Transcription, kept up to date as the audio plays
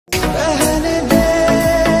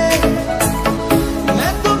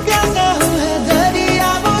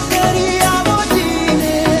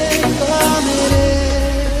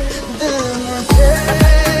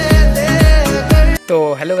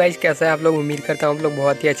Hello guys, कैसे हैं आप लोग। उम्मीद करता हूँ आप लोग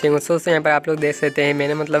बहुत ही अच्छे होंगे। दोस्तों यहाँ पर आप लोग देख सकते हैं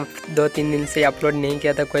मैंने 2-3 दिन से अपलोड नहीं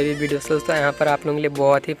किया था कोई भी वीडियो। दोस्तों यहाँ पर आप लोगों के लिए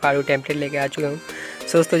बहुत ही फाड़ू टेम्पलेट लेके आ चुका हूँ।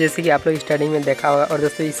 दोस्तों जैसे कि आप लोग स्टार्टिंग में देखा होगा, और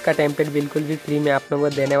दोस्तों इसका टेम्पलेट बिल्कुल भी फ्री में आप लोगों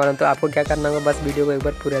को देने वाला हूँ। तो आपको क्या करना होगा, बस वीडियो को एक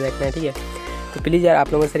बार पूरा देखना है, ठीक है। तो प्लीज़ यार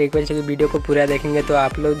आप लोगों से रिक्वेस्ट है कि वीडियो को पूरा देखेंगे तो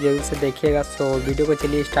आप लोग जरूर से देखिएगा। सो वीडियो को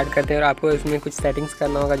चलिए स्टार्ट करते हैं। और आपको इसमें कुछ सेटिंग्स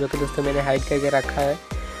करना होगा जो कि दोस्तों मैंने हाइड करके रखा है।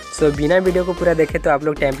 सो बिना वीडियो को पूरा देखे तो आप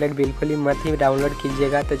लोग टेम्पलेट बिल्कुल ही मत ही डाउनलोड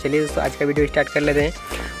कीजिएगा। तो चलिए दोस्तों आज का वीडियो स्टार्ट कर लेते हैं।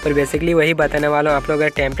 और बेसिकली वही बताने वाला हूँ, आप लोग अगर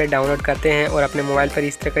टेम्पलेट डाउनलोड करते हैं और अपने मोबाइल पर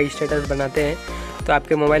इस तरह का स्टेटस बनाते हैं तो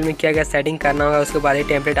आपके मोबाइल में क्या क्या सेटिंग करना होगा, उसके बाद ही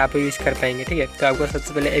टेम्पलेट आप यूज़ कर पाएंगे, ठीक है। तो आपको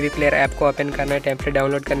सबसे पहले एवी प्लेयर ऐप को ओपन करना है टेम्पलेट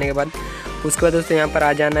डाउनलोड करने के बाद। उसके बाद दोस्तों यहाँ पर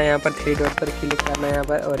आ जाना है, यहाँ पर 3 डॉट पर क्लिक करना है यहाँ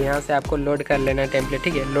पर, और यहाँ से आपको लोड कर लेना है टेम्पलेट,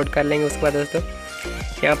 ठीक है। लोड कर लेंगे उसके बाद दोस्तों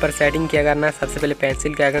यहाँ पर सेटिंग क्या करना है, सबसे पहले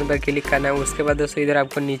पेंसिल के आइकन पर क्लिक करना है। उसके बाद दोस्तों इधर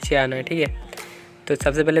आपको नीचे आना है, ठीक है। तो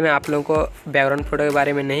सबसे पहले मैं आप लोगों को बैकग्राउंड फोटो के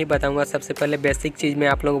बारे में नहीं बताऊंगा। सबसे पहले बेसिक चीज़ मैं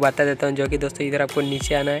आप लोगों को बता देता हूं, जो कि दोस्तों इधर आपको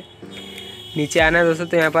नीचे आना है। नीचे आना है दोस्तों,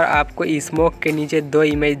 तो यहाँ पर आपको स्मोक के नीचे 2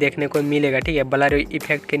 इमेज देखने को मिलेगा, ठीक है। ब्लर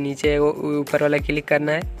इफेक्ट के नीचे वो ऊपर वाला क्लिक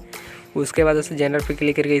करना है। उसके बाद दोस्तों जनरल पर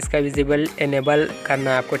क्लिक करके इसका विजिबल इनेबल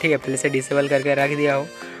करना है आपको, ठीक है। पहले से डिसेबल करके रख दिया हो।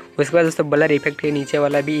 उसके बाद दोस्तों ब्लर इफेक्ट के नीचे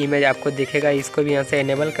वाला भी इमेज आपको दिखेगा, इसको भी यहाँ से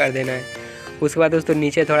इनेबल कर देना है। उसके बाद दोस्तों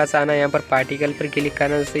नीचे थोड़ा सा आना है, यहाँ पर पार्टिकल पर क्लिक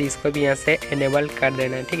करना है दोस्तों, इसको भी यहाँ से इनेबल कर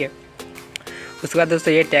देना है, ठीक है। उसके बाद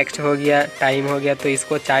दोस्तों ये टेक्स्ट हो गया, टाइम हो गया, तो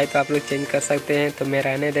इसको चाहे तो आप लोग चेंज कर सकते हैं, तो मैं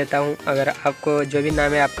रहने देता हूँ। अगर आपको जो भी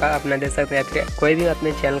नाम है आपका अपना दे सकते हैं, या फिर कोई भी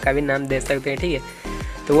अपने चैनल का भी नाम दे सकते हैं, ठीक है।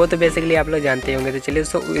 तो वो तो बेसिकली आप लोग जानते होंगे। तो चलिए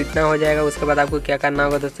दोस्तों इतना हो जाएगा। उसके बाद आपको क्या करना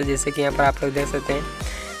होगा दोस्तों, जैसे कि यहाँ पर आप लोग देख सकते हैं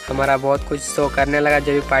हमारा बहुत कुछ शो करने लगा,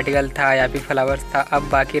 जो भी पार्टिकल था या फिर फ्लावर्स था। अब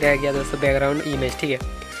बाकी रह गया दोस्तों बैकग्राउंड इमेज, ठीक है।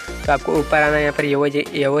 तो आपको ऊपर आना है, यहाँ पर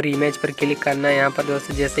योर इमेज पर क्लिक करना है। यहाँ पर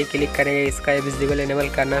दोस्तों जैसे ही क्लिक करेंगे इसका विजिबल इनेबल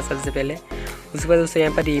करना है सबसे पहले। उसके बाद दोस्तों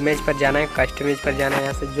यहाँ पर इमेज पर जाना है, कस्टमाइज पर जाना है।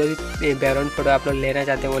 यहाँ से जो भी बैकग्राउंड फोटो आप लोग लेना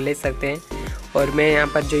चाहते हैं वो ले सकते हैं। और मैं यहाँ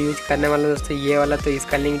पर जो यूज करने वाला हूँ दोस्तों ये वाला, तो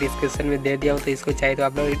इसका लिंक डिस्क्रिप्शन में दे दिया हूँ, तो इसको चाहे तो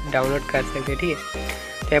आप लोग डाउनलोड कर सकते हैं, ठीक है।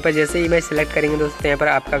 तो यहाँ पर जैसे ही इमेज सेलेक्ट करेंगे दोस्तों यहाँ पर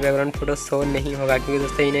आपका बैकग्राउंड फोटो शो नहीं होगा, क्योंकि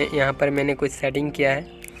दोस्तों इन्हें यहाँ पर मैंने कुछ सेटिंग किया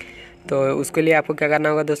है। तो उसके लिए आपको क्या करना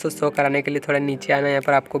होगा दोस्तों, शो कराने के लिए थोड़ा नीचे आना है। यहाँ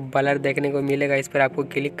पर आपको ब्लर देखने को मिलेगा, इस पर आपको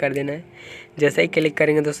क्लिक कर देना है। जैसे ही क्लिक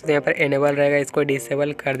करेंगे दोस्तों तो यहाँ पर इनेबल रहेगा, इसको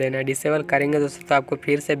डिसेबल कर देना है। डिसेबल करेंगे दोस्तों तो आपको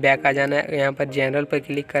फिर से बैक आ जाना है, यहाँ पर जनरल पर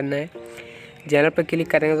क्लिक करना है। जनरल पर क्लिक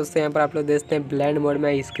करेंगे दोस्तों यहाँ पर आप लोग देखते हैं ब्लेंड मोड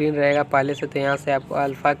में स्क्रीन रहेगा पहले से, तो यहाँ से आपको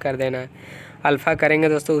अल्फ़ा कर देना है। अल्फ़ा करेंगे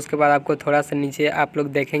दोस्तों उसके बाद आपको थोड़ा सा नीचे आप लोग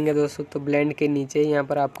देखेंगे दोस्तों, तो ब्लेंड के नीचे ही यहाँ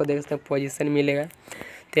पर आपको देख सकते हैं पोजीशन मिलेगा।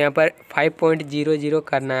 तो यहाँ पर 5.00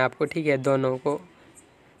 करना है आपको, ठीक है, दोनों को।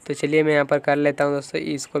 तो चलिए मैं यहाँ पर कर लेता हूँ दोस्तों,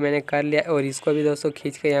 इसको मैंने कर लिया। और इसको भी दोस्तों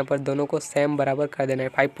खींच के यहाँ पर दोनों को सेम बराबर कर देना है।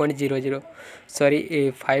 5.00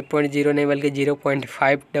 सॉरी 5.0 नहीं बल्कि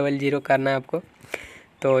 0.500 करना है आपको।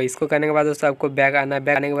 तो इसको करने के बाद दोस्तों आपको बैक आना है।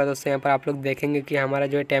 बैक आने के बाद दोस्तों यहाँ पर आप लोग देखेंगे कि हमारा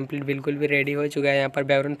जो है टेम्पलेट बिल्कुल भी रेडी हो चुका है। यहाँ पर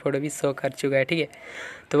बैकग्राउंड फोटो भी शो कर चुका है, ठीक है।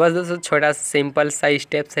 तो बस दोस्तों छोटा सा सिंपल सा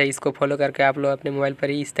स्टेप्स है, इसको फॉलो करके आप लोग अपने मोबाइल पर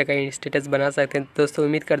ही इस तरह का स्टेटस बना सकते हैं। दोस्तों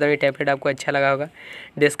उम्मीद करता हूँ ये टेम्पलेट आपको अच्छा लगा होगा।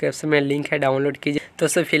 डिस्क्रिप्शन में लिंक है, डाउनलोड कीजिए।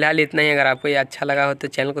 दोस्तों फिलहाल इतना ही। अगर आपको ये अच्छा लगा हो तो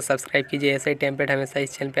चैनल को सब्सक्राइब कीजिए, ऐसे ही टेम्पलेट हमेशा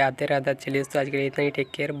इस चैनल पर आते रहता है। चलिए दोस्तों आज के लिए इतना ही।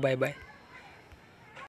 Take care, bye bye.